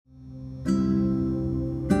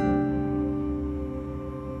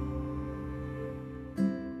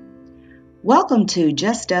Welcome to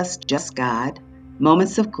Just Us, Just God,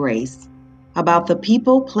 Moments of Grace, about the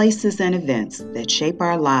people, places, and events that shape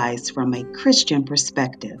our lives from a Christian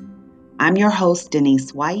perspective. I'm your host,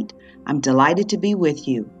 Denise White. I'm delighted to be with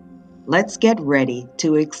you. Let's get ready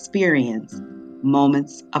to experience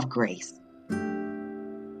moments of grace.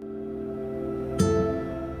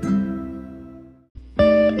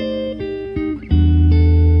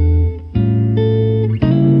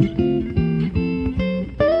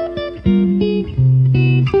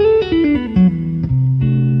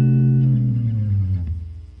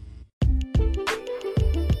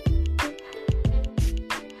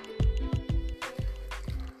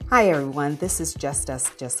 Hi everyone, this is Just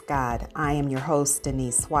Us, Just God. I am your host,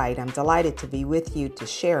 Denise White. I'm delighted to be with you to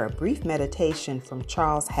share a brief meditation from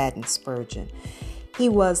Charles Haddon Spurgeon. He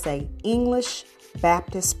was an English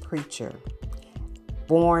Baptist preacher,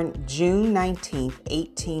 born June 19,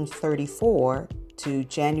 1834 to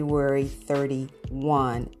January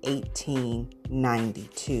 31,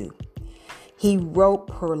 1892. He wrote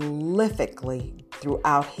prolifically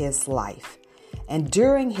throughout his life, and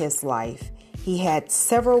during his life, he had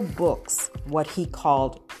several books, what he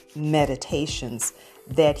called meditations,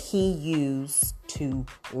 that he used to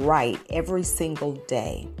write every single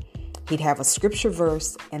day. He'd have a scripture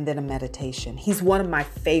verse and then a meditation. He's one of my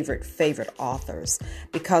favorite authors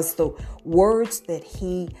because the words that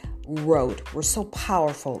he wrote were so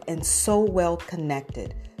powerful and so well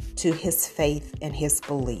connected to his faith and his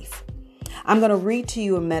belief. I'm going to read to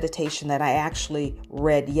you a meditation that I actually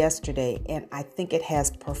read yesterday, and I think it has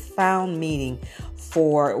profound meaning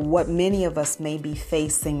for what many of us may be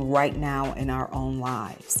facing right now in our own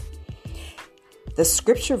lives. The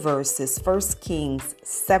scripture verse is 1 Kings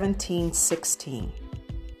 17:16,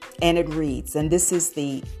 and it reads, and this is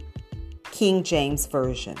the King James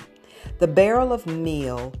Version, "The barrel of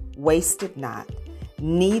meal wasted not,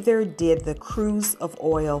 neither did the cruse of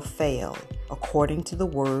oil fail, according to the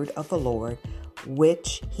word of the Lord,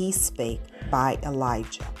 which he spake by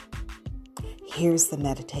Elijah." Here's the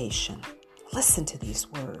meditation. Listen to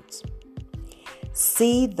these words.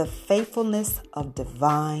 See the faithfulness of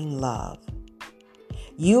divine love.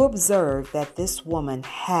 You observe that this woman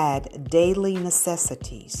had daily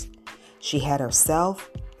necessities. She had herself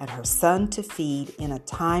and her son to feed in a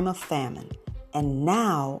time of famine. And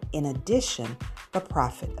now, in addition, the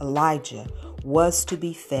prophet Elijah was to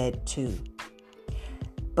be fed too.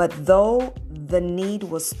 But though the need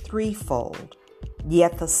was threefold,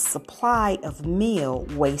 yet the supply of meal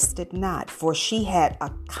wasted not, for she had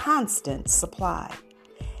a constant supply.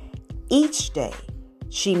 Each day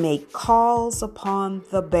she made calls upon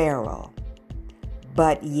the barrel,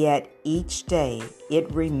 but yet each day it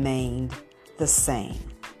remained the same.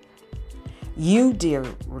 You, dear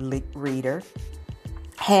reader,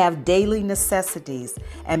 have daily necessities,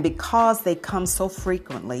 and because they come so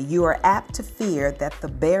frequently, you are apt to fear that the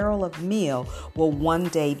barrel of meal will one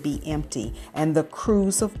day be empty and the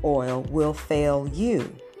cruse of oil will fail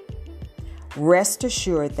you. Rest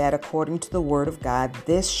assured that according to the word of God,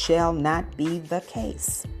 this shall not be the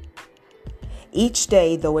case. Each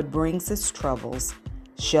day, though it brings its troubles,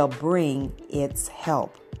 shall bring its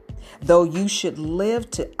help. Though you should live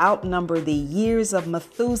to outnumber the years of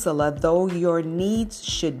Methuselah, though your needs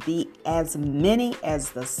should be as many as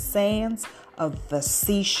the sands of the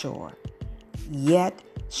seashore, yet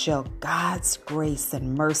shall God's grace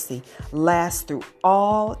and mercy last through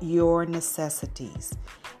all your necessities,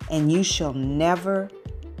 and you shall never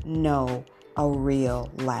know a real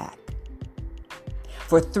lack.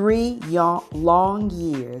 For 3 long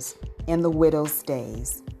years in the widow's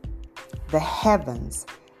days, the heavens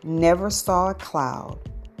never saw a cloud,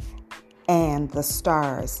 and the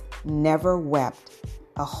stars never wept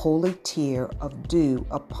a holy tear of dew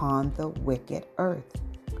upon the wicked earth.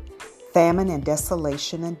 Famine and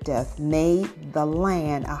desolation and death made the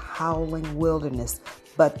land a howling wilderness,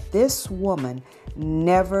 but this woman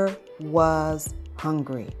never was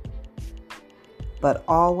hungry, but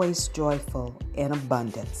always joyful in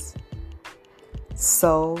abundance.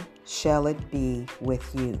 So shall it be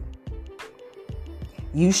with you.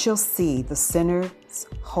 You shall see the sinner's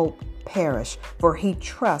hope perish, for he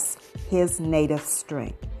trusts his native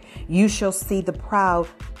strength. You shall see the proud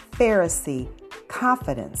Pharisee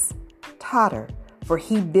confidence totter, for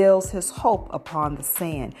he builds his hope upon the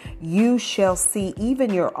sand. You shall see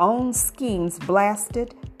even your own schemes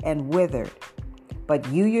blasted and withered, but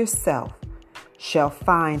you yourself shall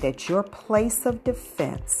find that your place of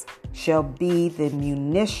defense shall be the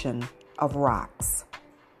munition of rocks.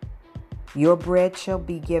 Your bread shall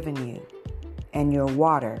be given you, and your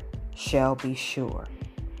water shall be sure.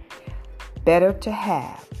 Better to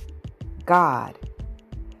have God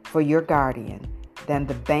for your guardian than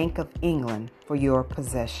the Bank of England for your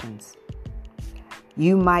possessions.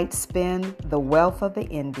 You might spend the wealth of the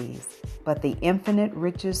Indies, but the infinite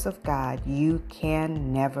riches of God you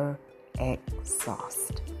can never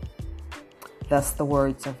exhaust. Thus the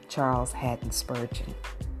words of Charles Haddon Spurgeon.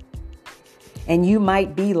 And you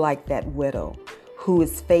might be like that widow who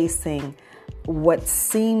is facing what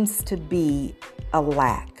seems to be a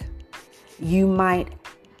lack. You might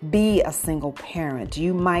be a single parent.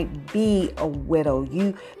 You might be a widow.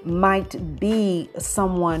 You might be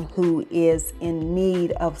someone who is in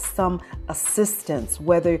need of some assistance,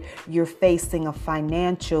 whether you're facing a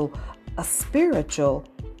financial, a spiritual,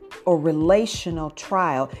 or relational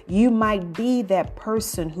trial. You might be that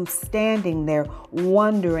person who's standing there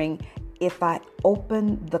wondering, if I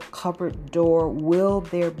open the cupboard door, will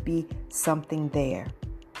there be something there?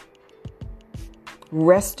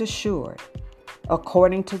 Rest assured,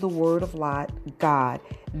 according to the word of God,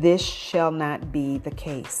 this shall not be the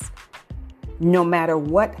case. No matter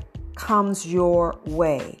what comes your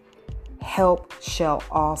way, help shall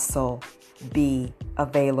also be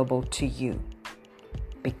available to you.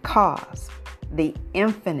 Because the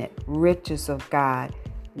infinite riches of God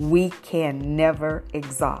we can never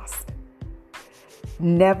exhaust.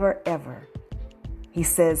 Never, ever. He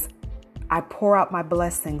says, I pour out my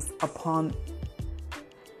blessings upon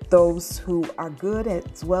those who are good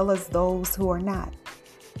as well as those who are not.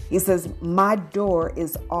 He says, my door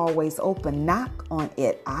is always open. Knock on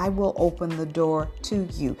it. I will open the door to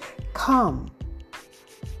you. Come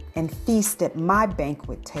and feast at my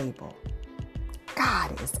banquet table.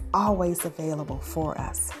 God is always available for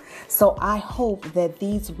us. So I hope that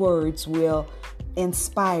these words will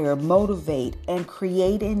inspire, motivate, and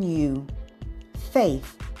create in you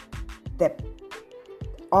faith that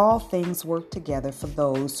all things work together for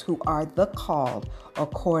those who are the called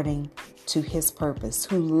according to his purpose,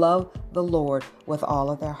 who love the Lord with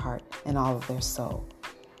all of their heart and all of their soul.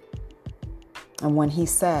 And when he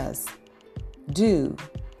says, do,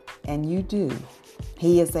 and you do,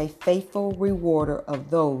 he is a faithful rewarder of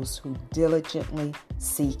those who diligently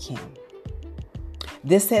seek him.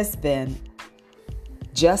 This has been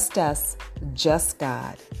Just Us, Just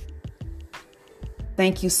God.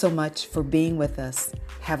 Thank you so much for being with us.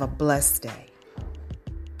 Have a blessed day.